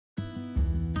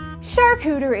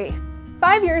Charcuterie.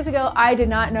 5 years ago, I did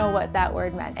not know what that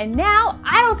word meant, and now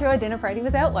I don't throw a dinner party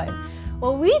without one.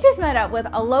 Well, we just met up with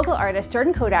a local artist,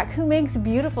 Jordan Kodak, who makes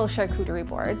beautiful charcuterie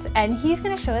boards, and he's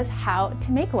going to show us how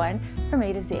to make one from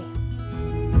A to Z.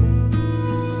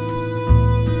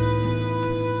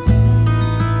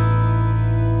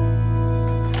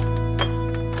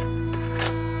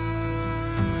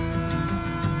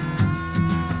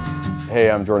 Hey,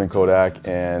 I'm Jordan Kodak,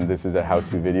 and this is a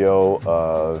how-to video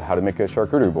of how to make a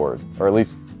charcuterie board, or at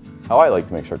least how I like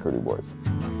to make charcuterie boards.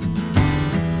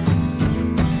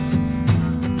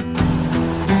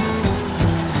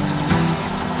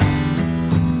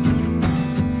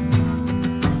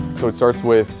 So it starts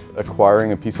with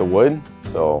acquiring a piece of wood.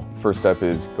 So first step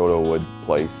is go to a wood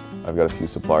place. I've got a few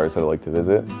suppliers that I like to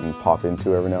visit and pop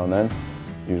into every now and then.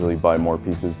 Usually buy more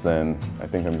pieces than I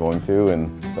think I'm going to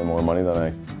and spend more money than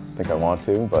I think I want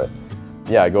to, but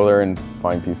yeah, I go there and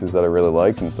find pieces that I really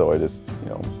like, and so I just,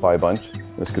 buy a bunch.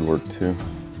 This could work too.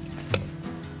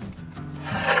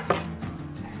 I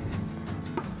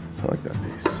like that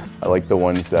piece. I like the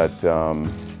ones that,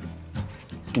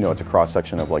 it's a cross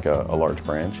section of like a large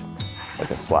branch,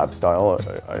 like a slab style.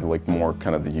 I like more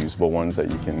kind of the usable ones that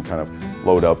you can kind of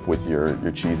load up with your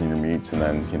cheese and your meats, and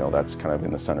then, that's kind of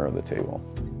in the center of the table.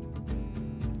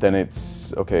 Then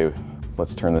it's, okay,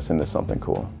 let's turn this into something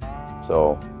cool.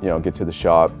 So, get to the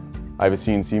shop. I have a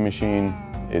CNC machine.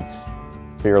 It's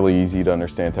fairly easy to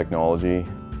understand technology.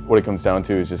 What it comes down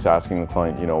to is just asking the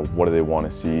client, what do they want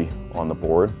to see on the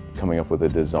board? Coming up with a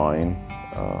design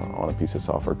on a piece of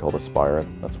software called Aspire.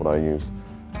 That's what I use.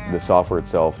 The software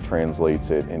itself translates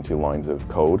it into lines of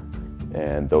code,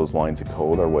 and those lines of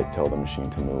code are what tell the machine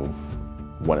to move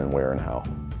when and where and how.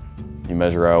 You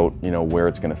measure out, where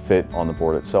it's going to fit on the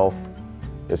board itself.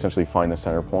 Essentially find the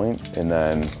center point and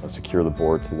then secure the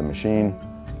board to the machine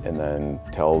and then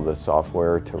tell the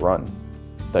software to run.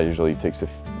 That usually takes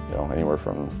anywhere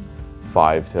from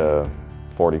 5 to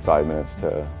 45 minutes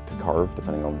to carve,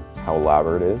 depending on how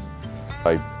elaborate it is.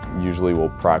 I usually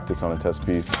will practice on a test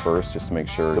piece first just to make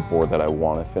sure the board that I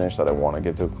want to finish, that I want to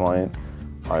give to a client,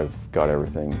 I've got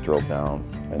everything drilled down.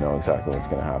 I know exactly what's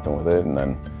going to happen with it, and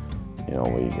then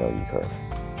away you go, you carve.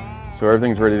 So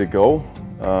everything's ready to go.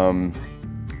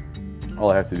 All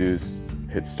I have to do is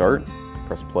hit start,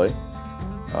 press play.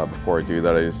 Before I do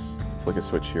that, I just flick a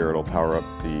switch here. It'll power up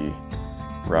the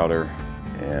router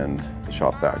and the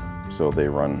shop vac so they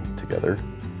run together.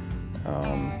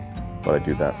 But I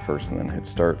do that first and then hit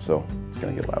start, so it's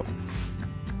gonna get loud.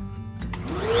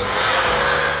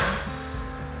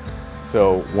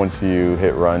 So once you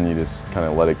hit run, you just kind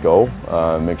of let it go.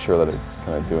 Make sure that it's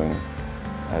kind of doing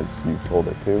as you've told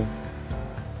it to.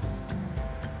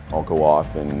 I'll go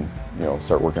off and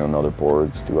start working on other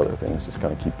boards, do other things, just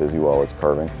kind of keep busy while it's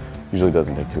carving. Usually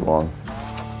doesn't take too long.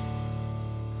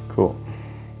 Cool.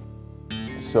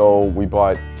 So we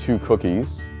bought 2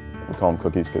 cookies. We call them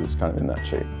cookies because it's kind of in that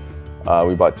shape.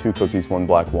 We bought 2 cookies, one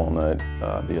black walnut,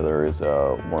 the other is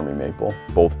wormy maple.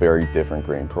 Both very different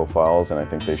grain profiles, and I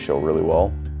think they show really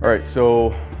well. All right,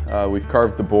 so we've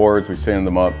carved the boards, we've sanded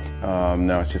them up.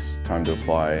 Now it's just time to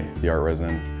apply the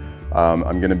ArtResin.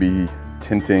 I'm going to be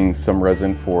tinting some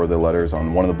resin for the letters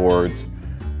on one of the boards.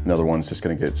 Another one's just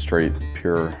going to get straight,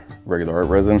 pure, regular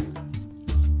ArtResin.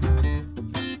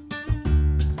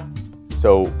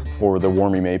 So for the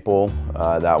wormy maple,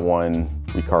 that one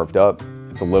we carved up.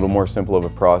 It's a little more simple of a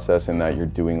process in that you're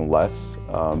doing less,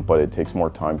 but it takes more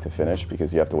time to finish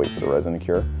because you have to wait for the resin to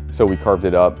cure. So we carved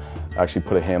it up, actually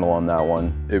put a handle on that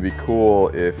one. It'd be cool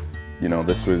if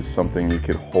this was something you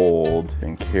could hold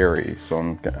and carry. So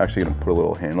I'm actually gonna put a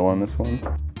little handle on this one.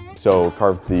 So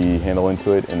carved the handle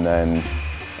into it and then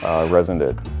resined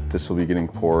it. This will be getting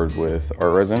poured with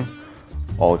ArtResin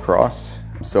all across.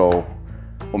 So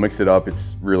we'll mix it up.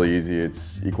 It's really easy.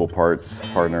 It's equal parts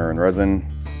hardener and resin.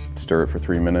 Stir it for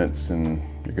 3 minutes and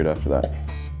you're good after that.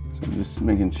 So I'm just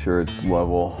making sure it's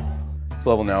level. It's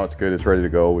level now, it's good, it's ready to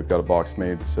go. We've got a box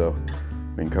made so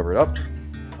we can cover it up.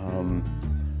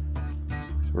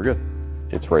 So we're good.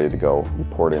 It's ready to go. You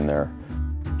pour it in there.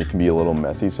 It can be a little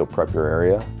messy, so prep your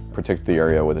area. Protect the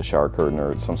area with a shower curtain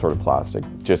or some sort of plastic.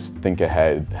 Just think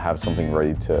ahead, have something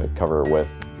ready to cover it with,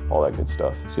 all that good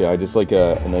stuff. So yeah, I just like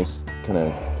a nice kind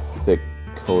of thick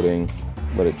coating,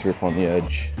 let it drip on the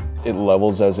edge. It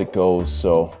levels as it goes,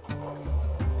 so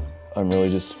I'm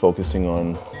really just focusing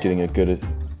on getting a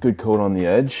good coat on the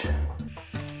edge.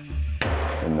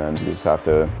 And then you just have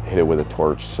to hit it with a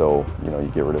torch so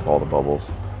you get rid of all the bubbles.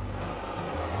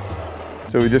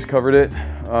 So we just covered it.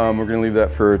 We're gonna leave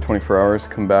that for 24 hours,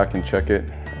 come back and check it.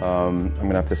 I'm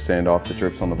gonna have to sand off the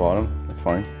drips on the bottom, that's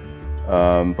fine.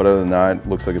 But other than that, it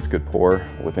looks like it's a good pour.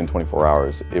 Within 24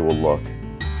 hours, it will look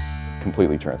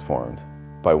completely transformed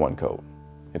by one coat.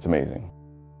 It's amazing.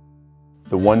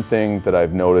 The one thing that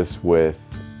I've noticed with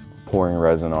pouring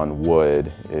resin on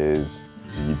wood is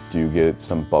you do get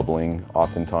some bubbling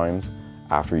oftentimes.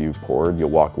 After you've poured, you'll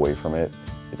walk away from it.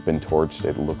 It's been torched,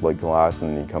 it looked like glass,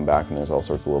 and then you come back and there's all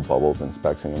sorts of little bubbles and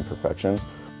specks and imperfections.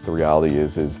 The reality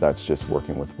is that's just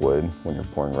working with wood when you're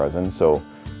pouring resin. So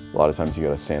a lot of times you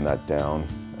gotta sand that down.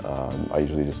 I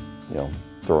usually just,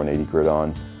 throw an 80 grit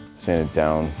on, sand it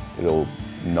down. It'll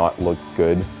not look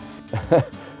good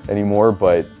anymore,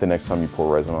 but the next time you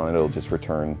pour resin on it, it'll just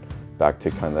return back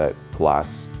to kind of that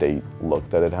glass state look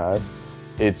that it has.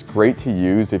 It's great to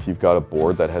use if you've got a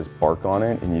board that has bark on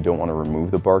it and you don't want to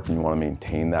remove the bark and you want to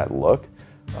maintain that look,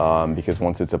 because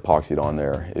once it's epoxied on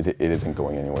there, it isn't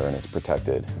going anywhere and it's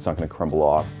protected. It's not going to crumble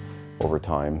off over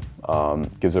time.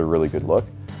 Gives it a really good look.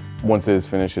 Once it is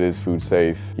finished, it is food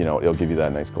safe. It'll give you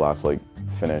that nice glass-like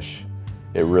finish.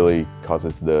 It really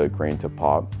causes the grain to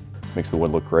pop, makes the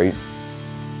wood look great.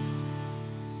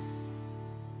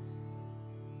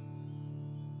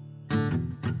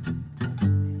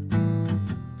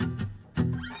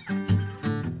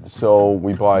 So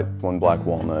we bought one black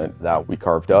walnut that we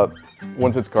carved up.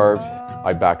 Once it's carved,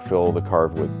 I backfill the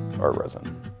carve with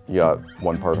ArtResin. You got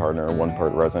 1 part hardener, 1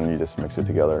 part resin, you just mix it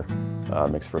together,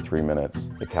 mix for 3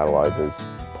 minutes. It catalyzes,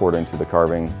 pour it into the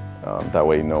carving. That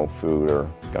way no food or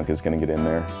gunk is gonna get in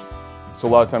there. So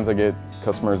a lot of times I get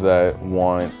customers that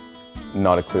want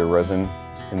not a clear resin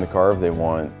in the carve, they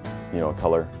want a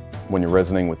color. When you're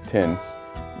resining with tints,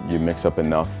 you mix up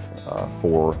enough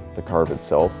for the carve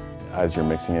itself. As you're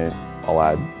mixing it, I'll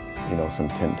add some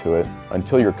tint to it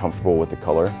until you're comfortable with the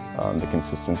color, the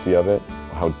consistency of it,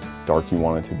 how dark you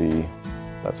want it to be,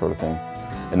 that sort of thing.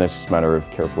 And that's just a matter of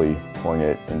carefully pouring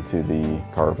it into the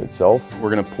carve itself. We're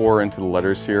gonna pour into the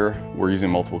letters here. We're using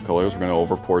multiple colors. We're gonna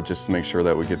over pour just to make sure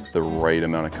that we get the right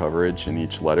amount of coverage in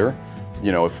each letter.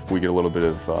 If we get a little bit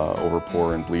of over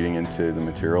pour and bleeding into the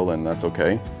material, then that's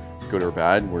okay. Good or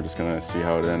bad, we're just gonna see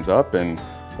how it ends up and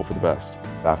hope for the best.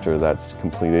 After that's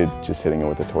completed, just hitting it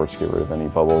with a torch to get rid of any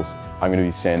bubbles. I'm gonna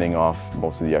be sanding off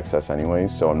most of the excess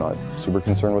anyways, so I'm not super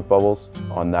concerned with bubbles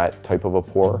on that type of a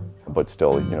pour. But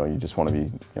still, you just want to be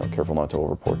careful not to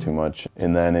over pour too much.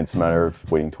 And then it's a matter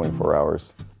of waiting 24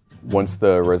 hours. Once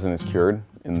the resin is cured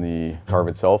in the carve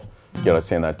itself, you gotta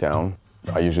sand that down.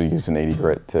 I usually use an 80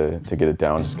 grit to get it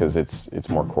down just because it's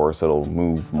more coarse, it'll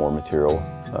move more material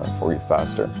for you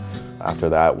faster. After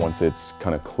that, once it's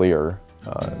kind of clear,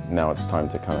 now it's time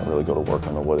to kind of really go to work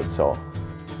on the wood itself.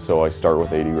 So I start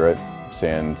with 80 grit,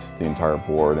 sand the entire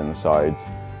board and the sides,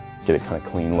 get it kind of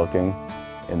clean looking,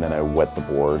 and then I wet the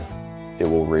board. It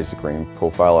will raise the grain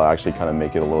profile. I actually kind of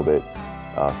make it a little bit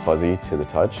fuzzy to the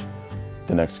touch.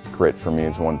 The next grit for me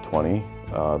is 120.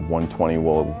 120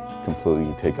 will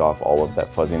completely take off all of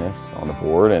that fuzziness on the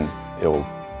board and it'll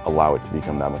allow it to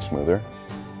become that much smoother.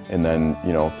 And then,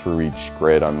 through each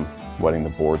grit, I'm wetting the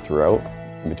board throughout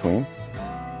in between.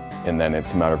 And then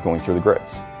it's a matter of going through the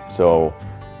grits. So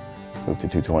move to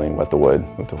 220, wet the wood,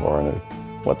 move to 400,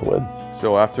 wet the wood.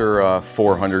 So after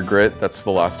 400 grit, that's the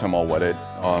last time I'll wet it.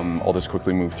 I'll just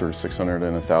quickly move through 600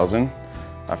 and 1000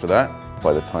 after that.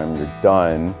 By the time you're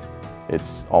done,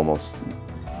 it's almost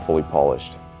fully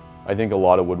polished. I think a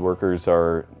lot of woodworkers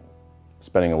are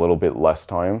spending a little bit less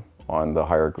time on the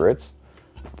higher grits.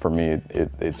 For me,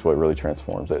 it's what really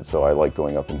transforms it, so I like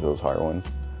going up into those higher ones.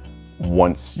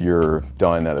 Once you're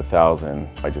done at 1000,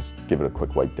 I just give it a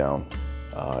quick wipe down.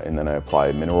 And then I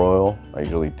apply mineral oil. I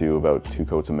usually do about 2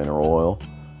 coats of mineral oil.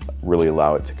 Really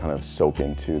allow it to kind of soak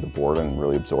into the board and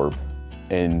really absorb.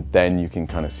 And then you can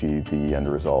kind of see the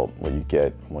end result, what you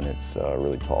get when it's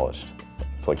really polished.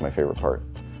 It's like my favorite part.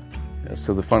 Yeah,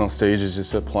 so the final stage is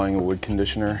just applying a wood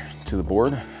conditioner to the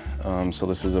board. So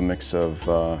this is a mix of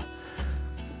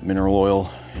mineral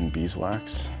oil and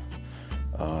beeswax.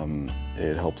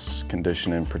 It helps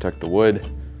condition and protect the wood,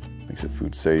 makes it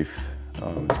food safe.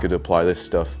 It's good to apply this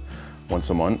stuff once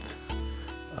a month,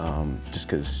 just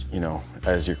because,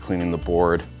 as you're cleaning the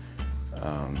board,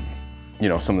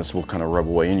 some of this will kind of rub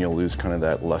away and you'll lose kind of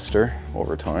that luster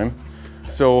over time.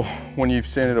 So when you've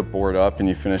sanded a board up and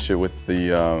you finish it with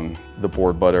the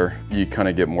board butter, you kind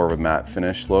of get more of a matte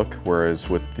finish look, whereas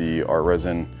with the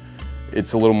ArtResin,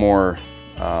 it's a little more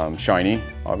shiny,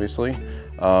 obviously.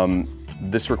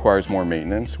 This requires more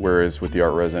maintenance, whereas with the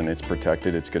ArtResin, it's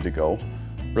protected, it's good to go.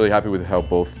 Really happy with how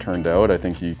both turned out. I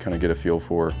think you kind of get a feel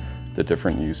for the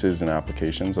different uses and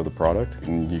applications of the product,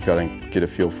 and you gotta get a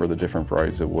feel for the different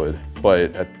varieties of wood.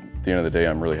 But at the end of the day,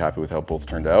 I'm really happy with how both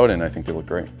turned out, and I think they look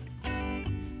great.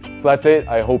 So that's it.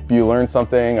 I hope you learned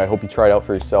something. I hope you try it out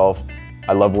for yourself.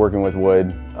 I love working with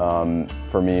wood.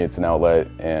 For me, it's an outlet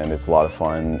and it's a lot of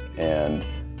fun. And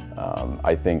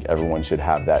I think everyone should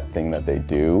have that thing that they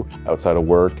do outside of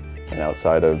work and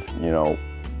outside of, you know,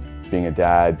 being a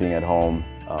dad, being at home.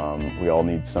 We all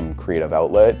need some creative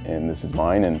outlet, and this is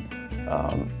mine,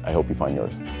 and I hope you find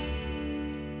yours.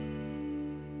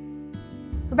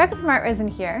 Rebecca from ArtResin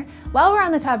here. While we're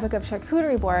on the topic of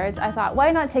charcuterie boards, I thought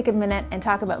why not take a minute and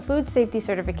talk about food safety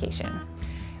certification.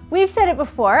 We've said it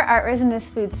before, ArtResin is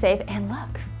food safe, and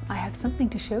look, I have something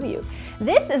to show you.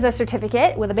 This is a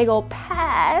certificate with a big old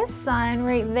pass sign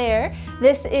right there.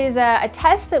 This is a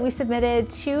test that we submitted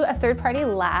to a third-party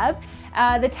lab.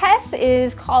 The test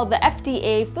is called the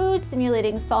FDA Food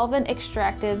Simulating Solvent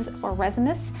Extractives for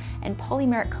Resinous and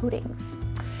Polymeric Coatings.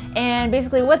 And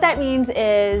basically what that means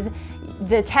is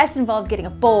the test involved getting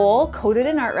a bowl coated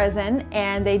in ArtResin,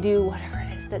 and they do whatever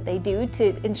it is that they do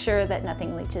to ensure that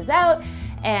nothing leaches out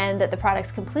and that the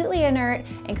product's completely inert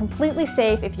and completely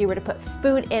safe if you were to put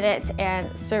food in it and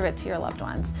serve it to your loved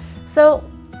ones. So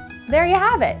there you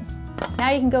have it. Now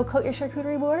you can go coat your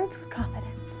charcuterie boards with confidence.